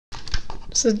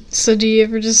So do you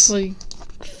ever just like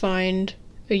find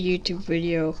a YouTube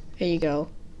video and you go,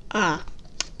 ah,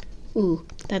 ooh,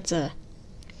 that's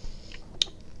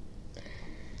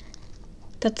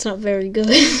not very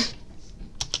good.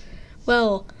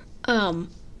 Well,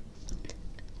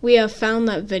 we have found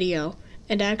that video,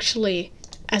 and actually,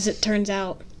 as it turns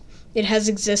out, it has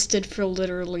existed for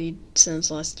literally since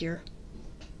last year.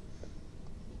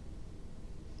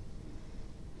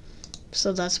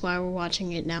 So that's why we're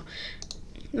watching it now.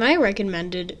 My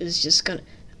recommended is just gonna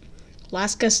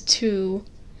Last Guess 2,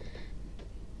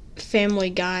 Family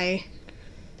Guy,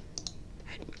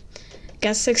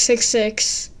 Guess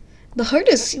 666, the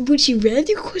hardest Would You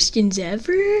Rather questions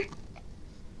ever.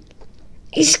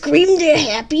 He screamed at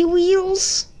Happy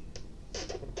Wheels.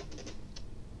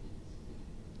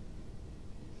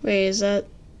 Wait, is that?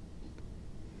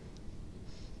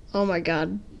 Oh my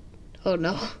god. Oh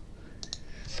no.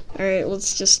 Alright,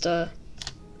 let's just, Oh,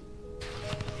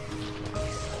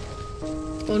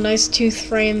 nice tooth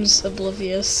frames,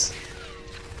 Oblivious.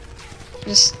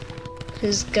 Just,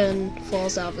 his gun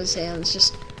falls out of his hands,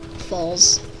 just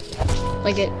falls.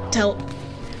 Like it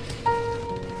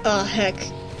Oh, heck.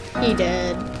 He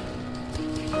dead.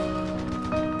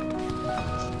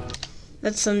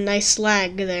 That's some nice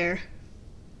lag there.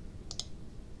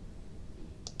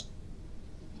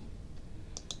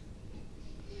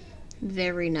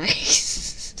 Very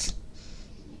nice.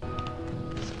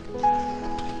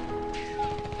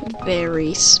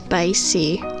 Very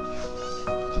spicy.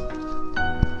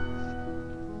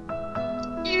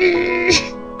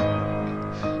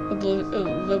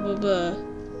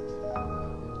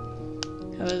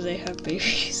 How do they have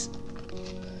babies?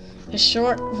 A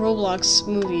short Roblox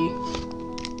movie.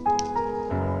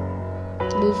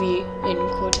 Movie in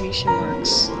quotation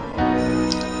marks.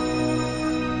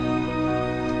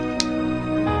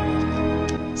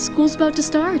 School's about to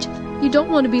start. You don't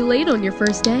want to be late on your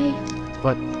first day.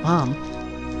 But, Mom,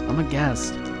 I'm a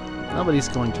guest. Nobody's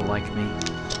going to like me.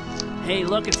 Hey,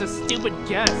 look, it's a stupid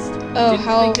guest. Oh, Didn't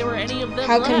think there were any of them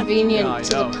how left. convenient Yeah, I to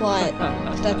the know. plot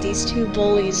that these two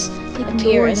bullies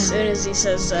appear Ignore as them. soon as he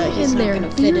says Get he's in not there, gonna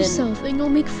be fit in. yourself, and you'll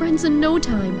make friends in no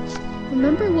time.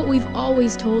 Remember what we've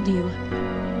always told you.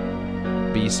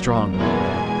 Be strong,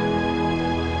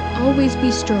 Mom. Always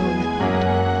be strong.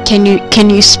 Can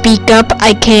you speak up?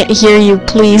 I can't hear you,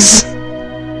 please.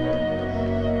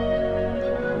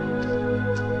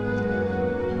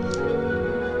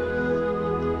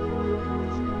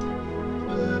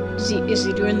 Is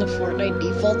he doing the Fortnite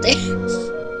default dance?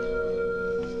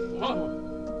 Whoa.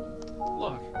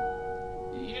 Look,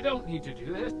 you don't need to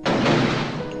do this.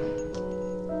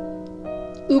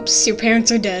 Oops, your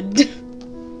parents are dead.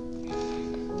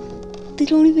 They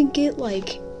don't even get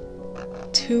like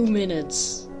 2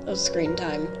 minutes of screen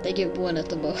time. They get 1 at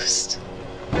the most.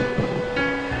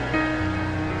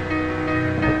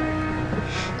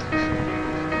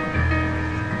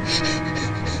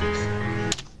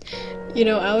 You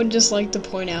know, I would just like to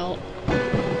point out,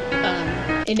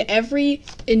 in every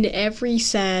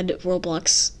sad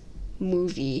Roblox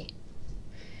movie,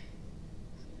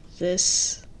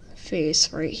 this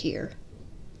face right here,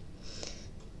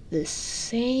 the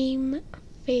same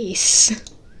face.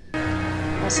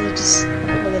 Also, just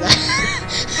look at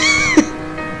that.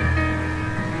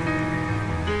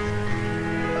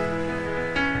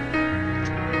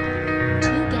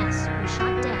 Two guests were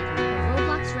shot dead at the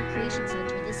Roblox Recreation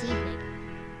Center this evening.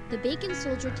 The Bacon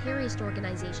Soldier Terrorist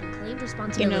Organization claimed You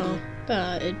responsibility.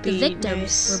 know, it'd The be victims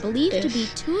nice were believed to if be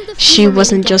two of the few she remaining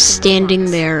wasn't guests just in standing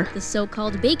Roblox. there. The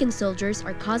so-called Bacon Soldiers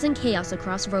are causing chaos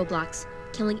across Roblox,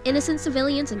 killing innocent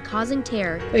civilians and causing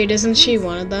terror. Wait, isn't she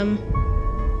one of them?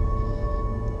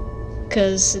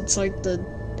 Cause it's like the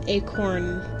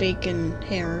acorn bacon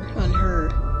hair on her.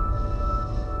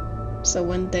 So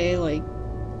wouldn't they like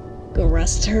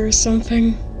arrest her or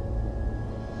something?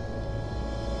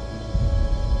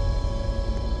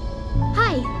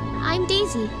 Hi, I'm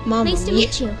Daisy. Mama Nice to mia.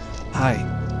 meet you. Hi,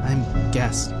 I'm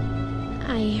Guest.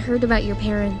 I heard about your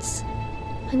parents.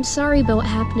 I'm sorry about what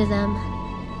happened to them.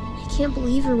 I can't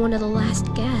believe you're one of the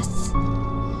last guests.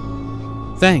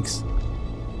 Thanks.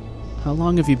 How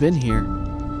long have you been here?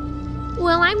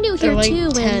 Well, I'm new They're here like too,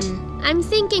 10. and I'm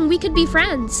thinking we could be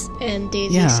friends. And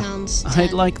Daisy Yeah, sounds 10,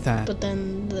 I'd like that. But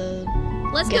then the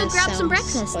Let's go guest grab some sounds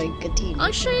breakfast. like a teenager.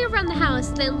 I'll show you around the house,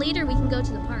 then later we can go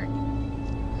to the park.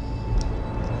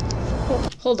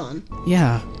 Hold on.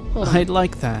 Yeah, Hold on. I'd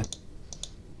like that.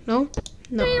 No? Show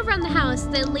you No. around the house,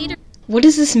 then later. What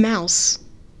is this mouse?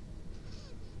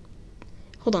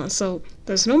 Hold on, so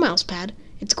there's no mouse pad.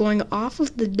 It's going off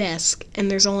of the desk,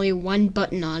 and there's only 1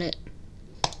 button on it.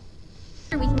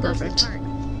 We can go to the Perfect. park.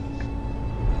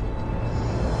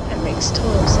 makes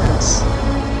total sense.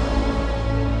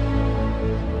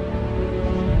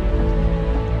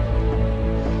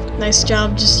 Nice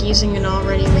job just using an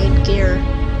already made gear.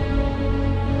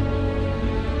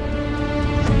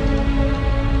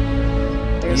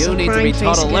 There's You some need to crying be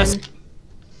taught face a lesson. again.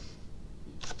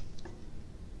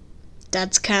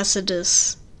 That's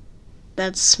Cassidus.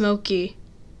 That's Smokey.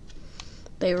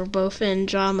 They were both in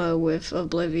drama with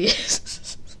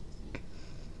Oblivious.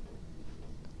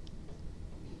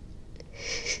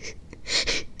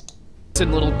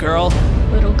 Listen, little girl.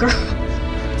 Little girl.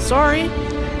 Sorry.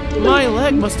 My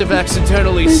leg must have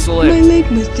accidentally My slipped.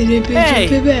 leg must have been Hey!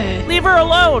 bad. Leave her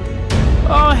alone!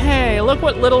 Oh, hey, look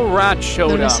what little rat showed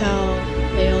Notice up. how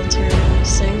they all turn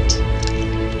synced.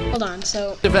 Hold on,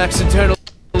 so Have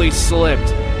accidentally slipped.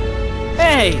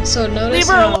 Hey! so notice Leave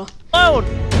her how alone!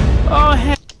 Oh,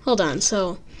 hey, hold on,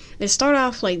 so they start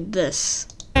off like this.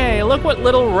 hey, look what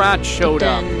little rat showed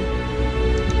up.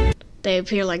 Then they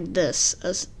appear like this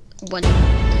as 1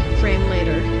 frame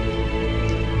later.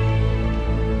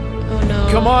 Oh no.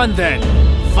 Come on then.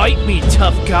 Fight me,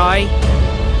 tough guy.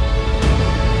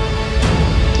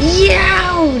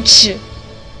 Youch!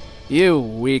 You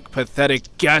weak, pathetic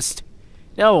guest.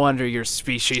 No wonder your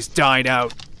species died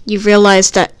out. You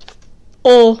realize that.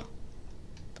 Oh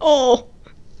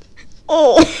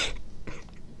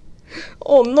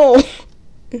no.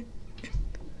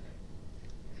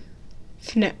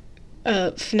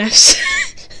 FNAF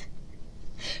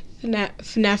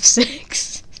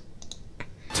 6.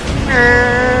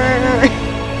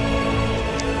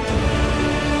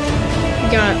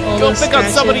 Got all Go those pick on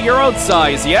somebody scratches. your own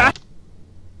size, yeah?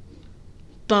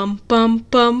 Bum bum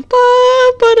bum ba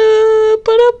ba da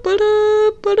ba da ba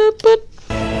da ba da ba.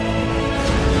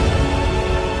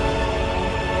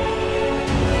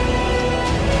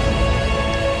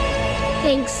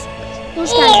 Thanks.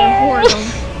 Those guys are horrible.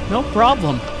 No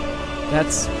problem.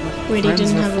 That's what Wait, he friends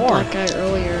didn't are have a for. black eye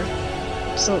earlier.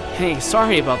 So Hey,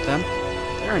 sorry about them.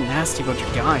 They're a nasty bunch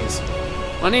of guys.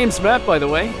 My name's Matt, by the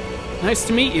way. Nice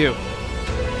to meet you.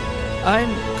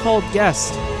 I'm called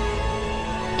Guest.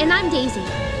 And I'm Daisy.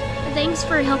 Thanks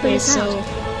for helping okay, us so out.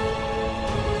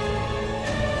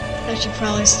 I should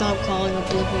probably stop calling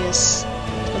Oblivious,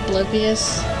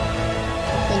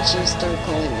 and should start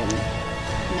calling him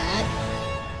Matt,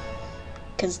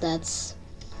 cause that's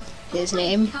his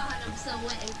name. God, I'm so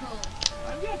wet and cold.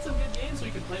 I've got some good games we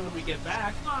can play when we get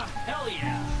back. Ah, hell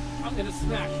yeah. I'm gonna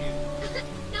smash you.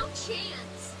 No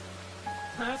chance.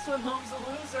 That's what home's a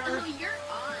loser. Oh, you're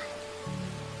on.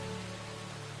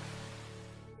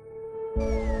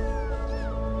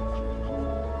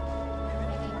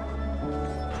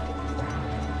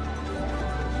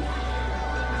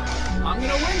 I'm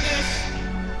gonna win this.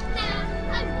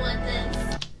 Nah, I won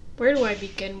this. Where do I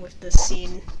begin with this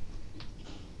scene?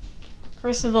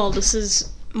 First of all, this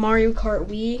is Mario Kart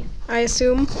Wii, I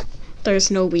assume. There's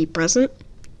no Wii present.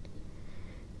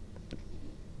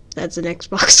 That's an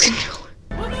Xbox controller.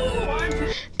 Woohoo!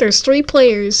 I'm There's 4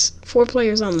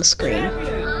 players on the screen.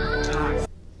 champion.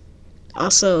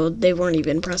 Also, they weren't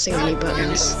even pressing any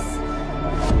buttons.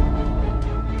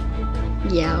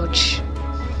 Youch.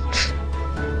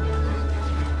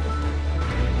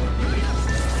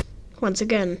 Once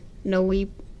again, no Wii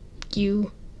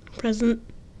U present.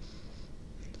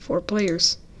 4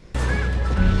 players.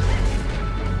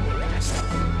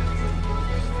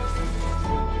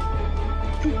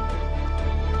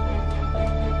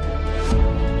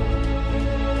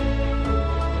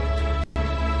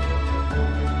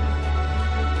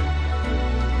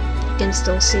 You can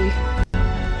still see.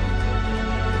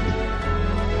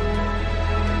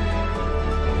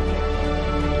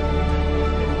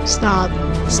 Stop.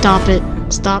 Stop it.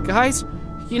 Stop. Guys,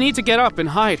 you need to get up and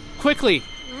hide. Quickly!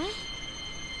 What?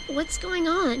 What's going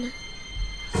on?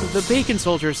 The bacon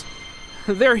soldiers.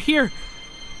 They're here.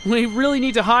 We really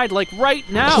need to hide, like right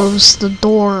now. Close the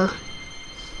door.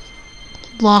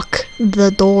 Lock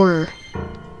the door.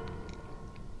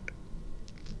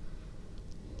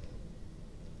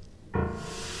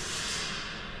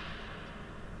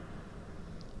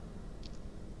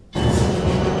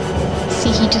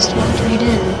 See, he just walked right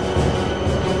in.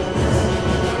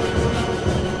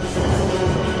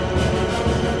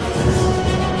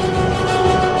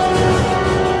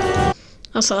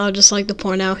 Also, I'd just like to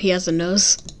point out he has a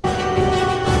nose. Oh.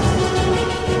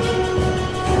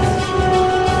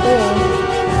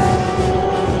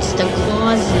 It's the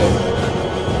closet.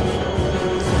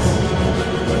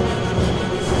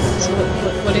 So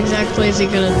what exactly is he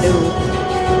gonna do?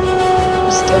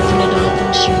 Just open it up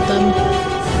and shoot them?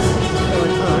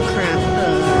 Oh crap.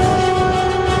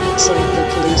 Looks like the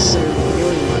police are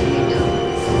really letting me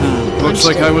down. Looks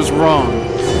like I was wrong.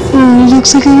 Oh,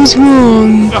 looks like I was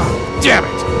wrong. Oh, damn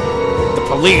it! The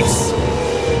police!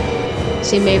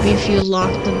 See, maybe if you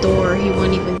locked the door, he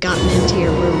wouldn't even gotten into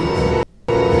your room.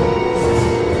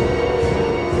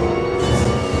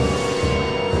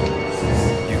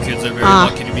 You kids are very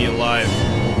lucky to be alive.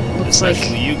 Looks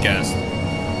Especially like you, Guest.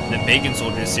 The Bacon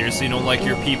Soldiers seriously don't like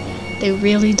your people. they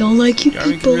really don't like you Yarvin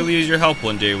people. could really use your help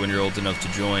one day when you're old enough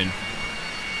to join.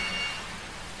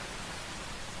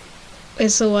 Wait,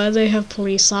 so why do they have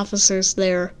police officers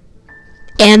there?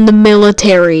 And the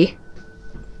military.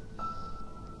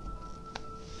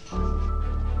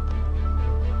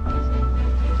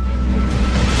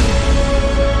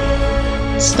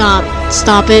 Stop.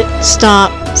 Stop it.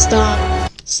 Stop.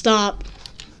 Stop. Stop.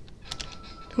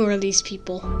 Who are these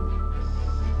people?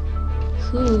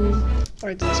 Who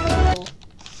are these people?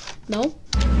 No?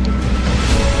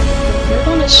 You're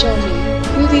gonna show me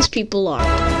who these people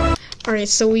are. Alright,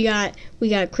 so we got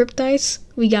Cryptice,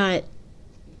 we got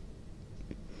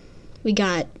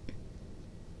Matt,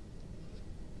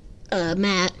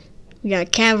 we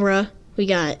got Kavra, we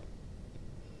got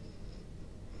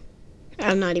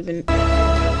I'm not even clip.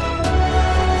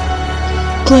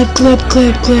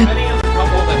 Any other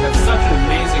couple that have such an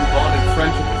amazing bond and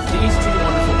friendship as these two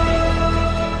wonderful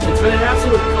people. It's been an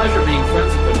absolute pleasure being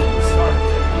friends with them from the start.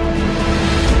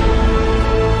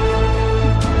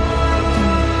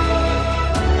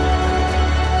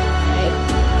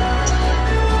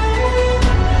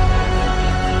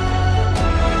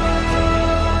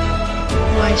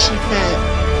 Why is she fat?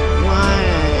 Why?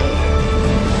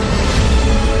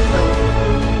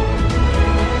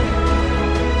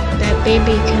 That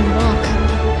baby can walk.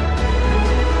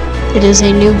 It is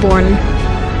a newborn.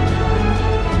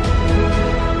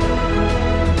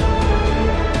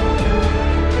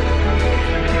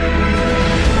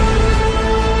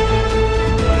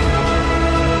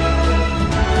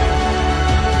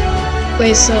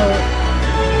 Wait, so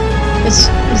this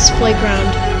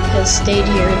playground has stayed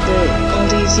here all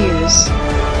these years,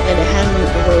 and it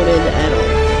hasn't eroded at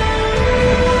all.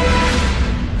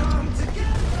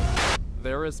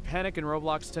 There is panic in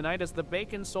Roblox tonight as the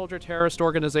Bacon Soldier terrorist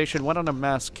organization went on a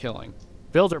mass killing.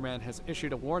 Builderman has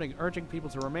issued a warning urging people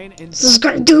to remain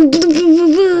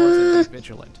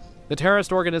vigilant. The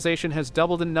terrorist organization has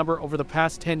doubled in number over the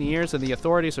past 10 years, and the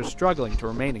authorities are struggling to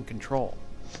remain in control.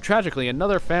 Tragically,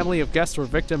 another family of guests were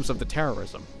victims of the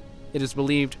terrorism. It is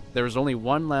believed there is only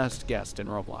one last guest in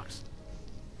Roblox.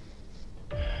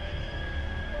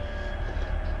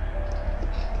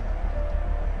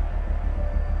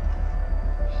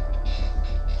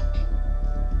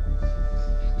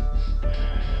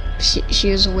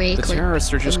 She was awake. The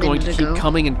terrorists are just going to keep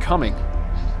coming and coming.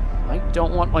 I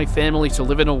don't want my family to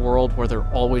live in a world where they're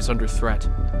always under threat.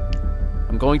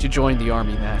 I'm going to join the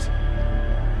army, Matt.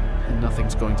 And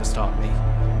nothing's going to stop me.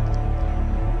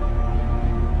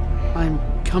 I'm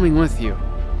coming with you.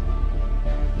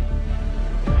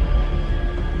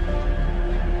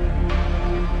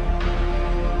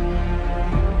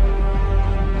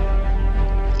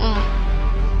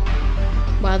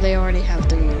 Wow, they already have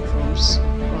their uniforms.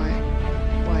 Why?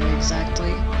 Why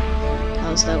exactly? How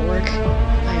does that work?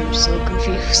 I am so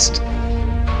confused.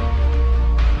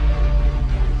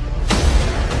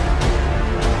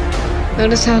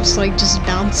 Notice how it's like just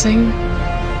bouncing?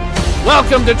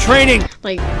 Welcome to training!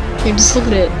 Like, you just look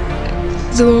at it.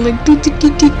 It's going like doo doo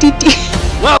doo doo doo doo.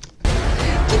 Well,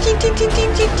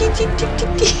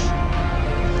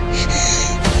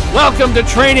 welcome to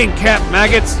training, Cap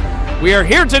Maggots! We are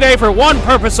here today for one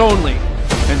purpose only,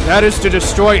 and that is to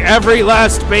destroy every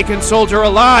last Bacon Soldier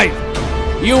alive!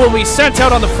 You will be sent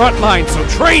out on the front line, so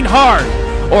train hard,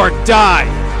 or die!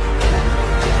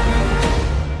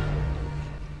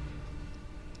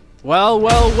 Well,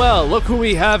 look who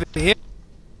we have here.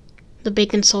 The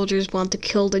Bacon Soldiers want to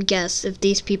kill the guests. If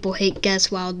these people hate guests,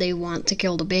 why would they want to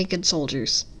kill the Bacon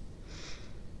Soldiers?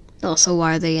 Also,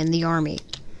 why are they in the army?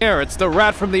 Here, it's the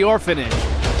rat from the orphanage.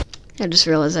 I just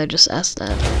realized I just asked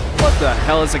that. What the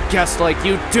hell is a guest like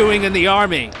you doing in the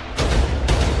army?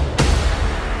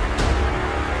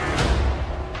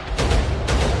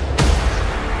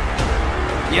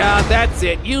 Yeah, that's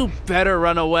it. You better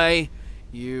run away.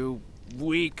 You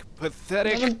weak,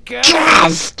 pathetic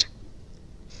guest.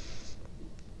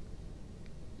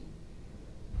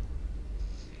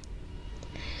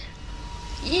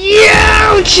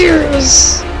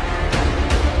 Youchers!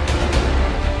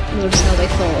 Notice how they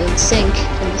fall in sync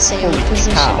in the same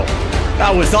position. Cow.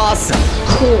 That was awesome.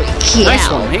 Holy cow.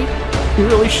 Nice one, mate. You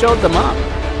really showed them up.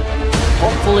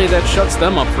 Hopefully that shuts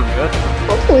them up for good.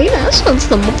 Hopefully that shuts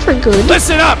them up for good.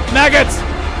 Listen up, maggots!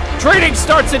 Training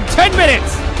starts in 10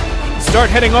 minutes! Start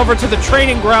heading over to the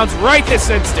training grounds right this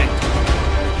instant.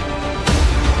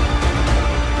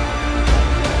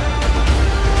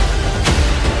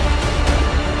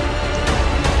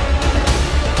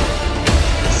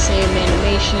 Same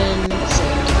animation,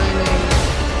 same timing,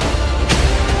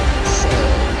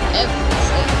 same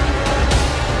everything.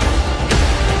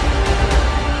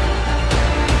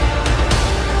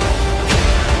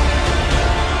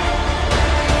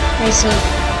 Hey, so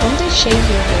don't they shave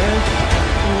your hair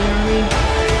in the army?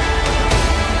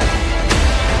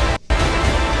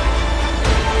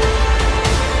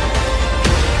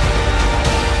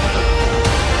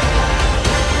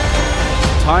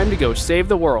 Time to go save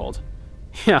the world.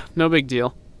 Yeah, no big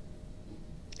deal.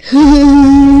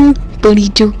 But you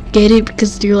don't get it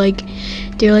because they're like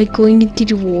going into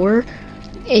the war,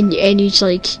 and it's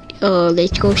like,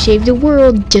 let's go save the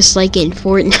world, just like in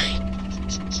Fortnite.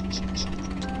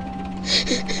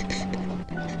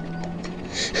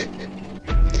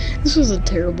 This was a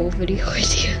terrible video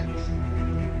idea.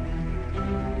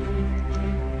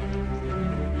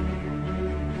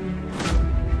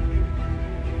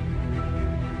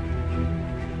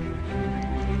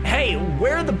 Hey,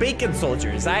 where are the bacon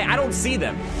soldiers? I don't see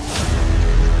them.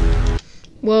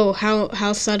 Whoa,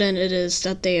 how sudden it is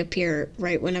that they appear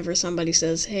right whenever somebody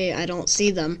says, hey, I don't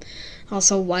see them.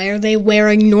 Also, why are they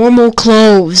wearing normal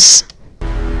clothes?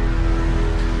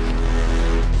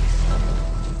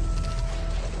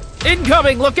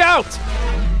 Incoming, look out!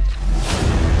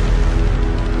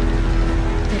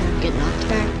 They don't get knocked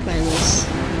back by this.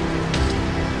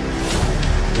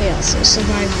 They also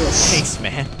survived this. Thanks,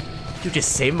 man. You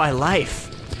just saved my life.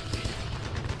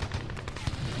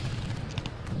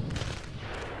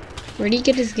 Where'd he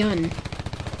get his gun?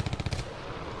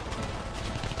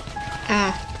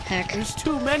 Ah, heck. There's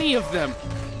too many of them.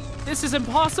 This is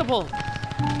impossible.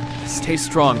 Stay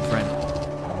strong, friend.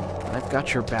 I've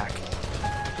got your back.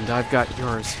 And I've got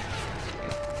yours.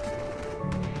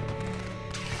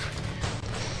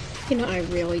 You know, I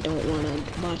really don't want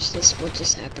to watch this. What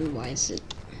just happened? Why is it?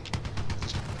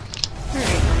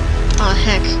 Alright. Ah,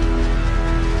 heck.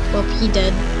 Well, he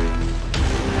dead.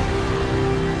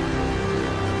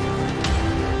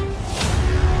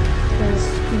 Because,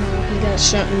 you know, he got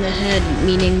shot in the head,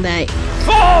 meaning that,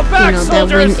 Fall back, you know,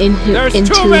 soldiers! that went There's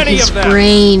into too many his of them!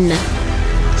 brain.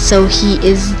 So he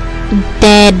is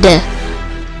dead.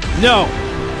 No,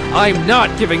 I'm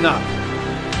not giving up.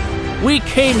 We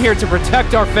came here to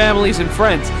protect our families and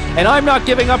friends, and I'm not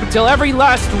giving up until every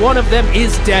last one of them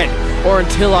is dead, or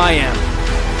until I am.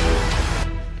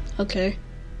 Okay.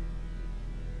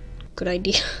 Good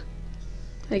idea.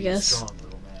 I guess. Strong,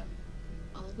 little man.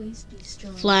 Always be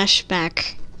strong.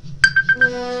 Flashback.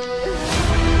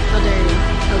 How dare you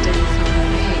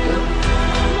find me? I hate you.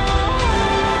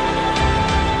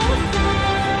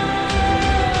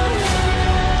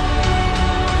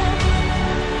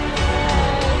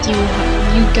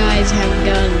 You guys have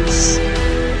guns.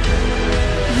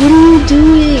 What are you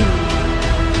doing?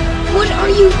 What are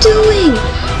you doing?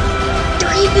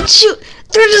 They're even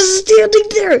They're just standing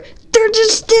there. They're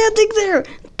just standing there.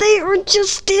 They are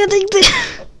just standing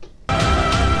there.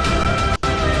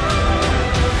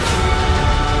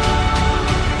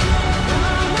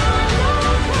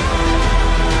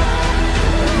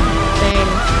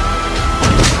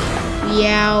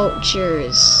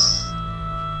 Youchers.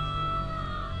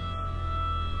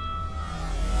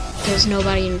 There's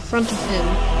nobody in front of him.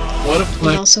 What a And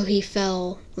pleasure. also he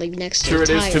fell, like, next to Sure a it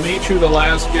is tire. to meet you, the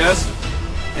last guest.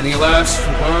 Any last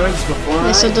words before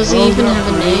Yeah, so I does he roll even the have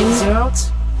a name? reins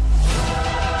out?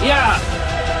 Yeah!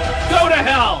 Go to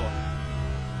hell!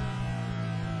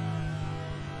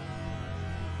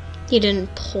 He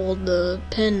didn't hold the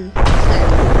pin there.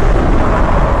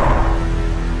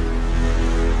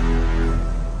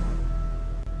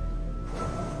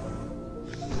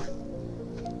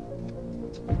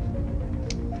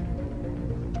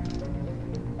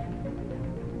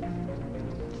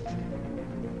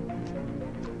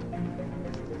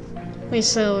 Wait,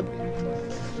 so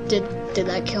did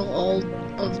that kill all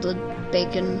of the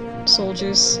bacon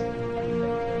soldiers?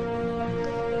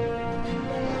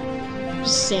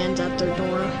 Just stands at their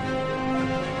door.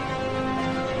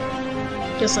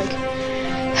 Just like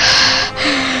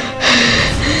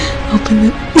open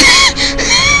it.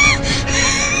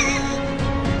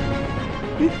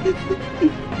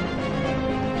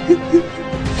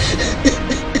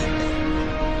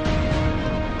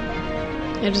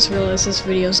 I just realized this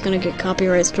video is gonna get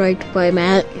copyright striked by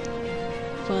Matt.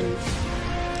 Fun.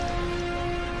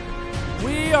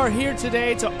 We are here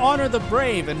today to honor the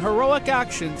brave and heroic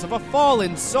actions of a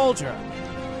fallen soldier.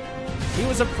 He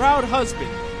was a proud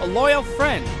husband, a loyal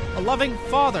friend, a loving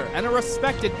father, and a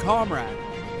respected comrade.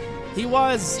 He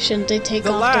was Shouldn't they take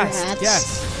the off their last hats?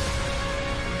 guest.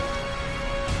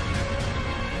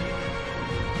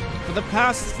 For the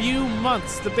past few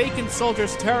months, the Bacon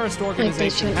Soldiers terrorist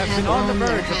organization shouldn't has have been on the on their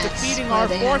verge of hats. defeating Why our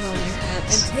they have on forces their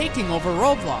hats? and taking over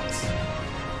Roblox.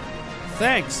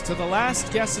 Thanks to the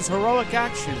last guest's heroic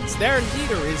actions, their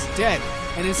leader is dead,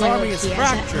 and his army is he has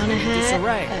fractured on a and in hat.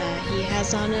 disarray. He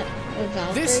has on a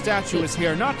Valkyrie. This statue is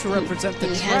here not to represent the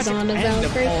He has tragic on a end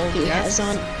of Valkyrie. all He guests,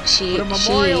 has on. but a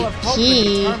memorial of hope and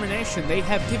determination they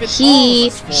have given all of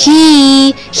us for.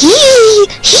 He.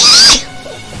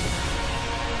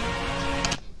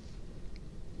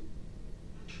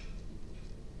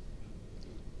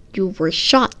 You were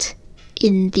shot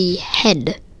in the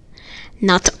head.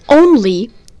 Not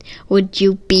only would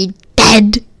you be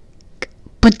dead,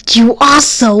 but you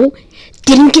also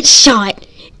didn't get shot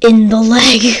in the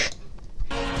leg.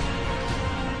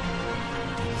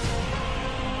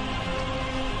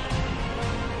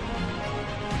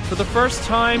 For the first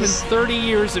time in 30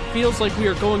 years, it feels like we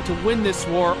are going to win this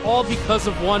war all because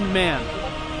of one man.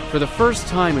 For the first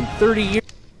time in 30 years,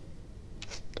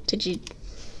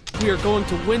 we are going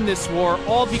to win this war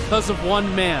all because of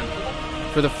one man.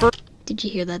 For the Did you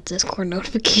hear that Discord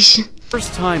notification?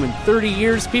 first time in 30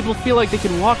 years, people feel like they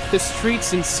can walk the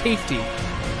streets in safety.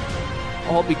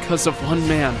 All because of one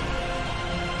man.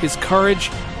 His courage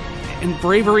and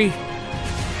bravery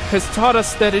has taught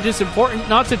us that it is important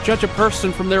not to judge a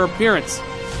person from their appearance,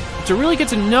 but to really get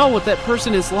to know what that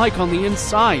person is like on the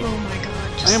inside. Oh my god.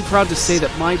 I am proud to say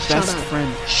that my best up.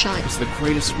 friend Shut is the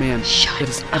greatest man Shut that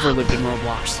has ever lived in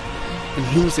Roblox. And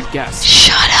he was a guest.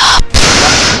 Shut up!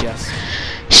 Yes.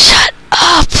 Shut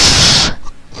up!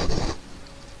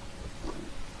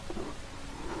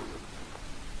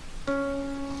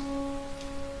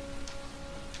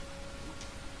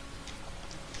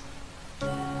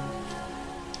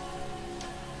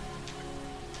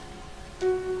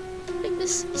 I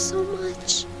miss him so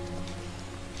much.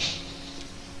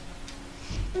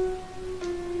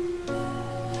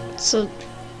 So,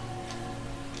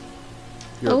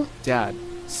 Your Oh. dad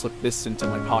slipped this into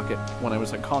my pocket when I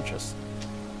was unconscious.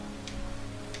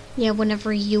 yeah,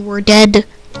 whenever you were dead,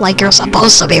 like you're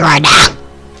supposed to be right now.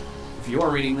 If you are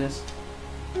reading this,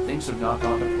 things have not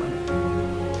gone to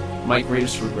plan. My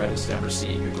greatest regret is never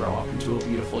seeing you grow up into a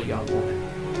beautiful young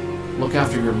woman. Look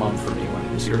after your mom for me when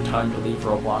it is your time to leave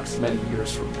Roblox many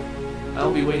years from now.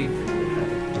 I'll be waiting for you in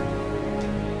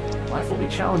heaven. Life will be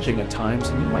challenging at times,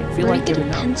 and you might feel Where'd like he get a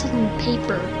giving up. pencil and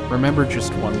paper? Remember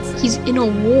just one thing. He's in a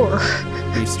war.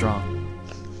 Be strong.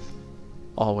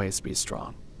 Always be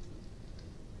strong.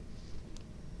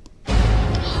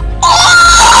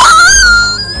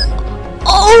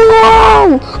 Oh!